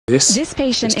This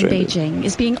patient in Beijing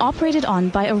is being operated on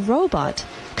by a robot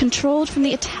controlled from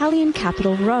the Italian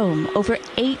capital Rome, over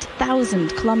 8,000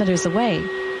 kilometers away.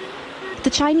 The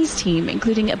Chinese team,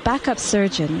 including a backup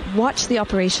surgeon, watched the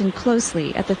operation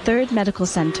closely at the 3rd Medical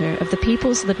Center of the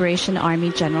People's Liberation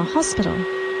Army General Hospital.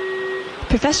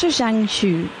 Professor Zhang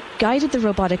Xu guided the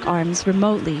robotic arms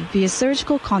remotely via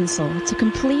surgical console to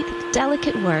complete the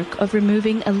delicate work of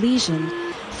removing a lesion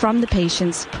from the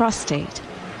patient's prostate.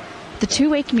 The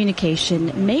two-way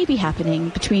communication may be happening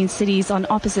between cities on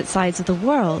opposite sides of the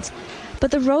world, but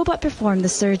the robot performed the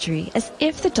surgery as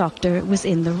if the doctor was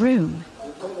in the room.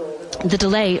 The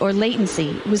delay or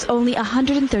latency was only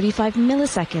 135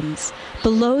 milliseconds,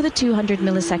 below the 200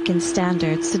 millisecond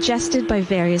standard suggested by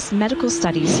various medical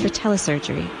studies for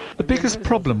telesurgery. The biggest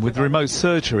problem with remote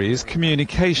surgery is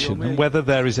communication and whether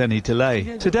there is any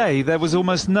delay. Today there was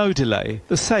almost no delay,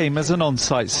 the same as an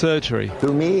on-site surgery.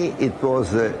 To me it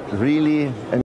was really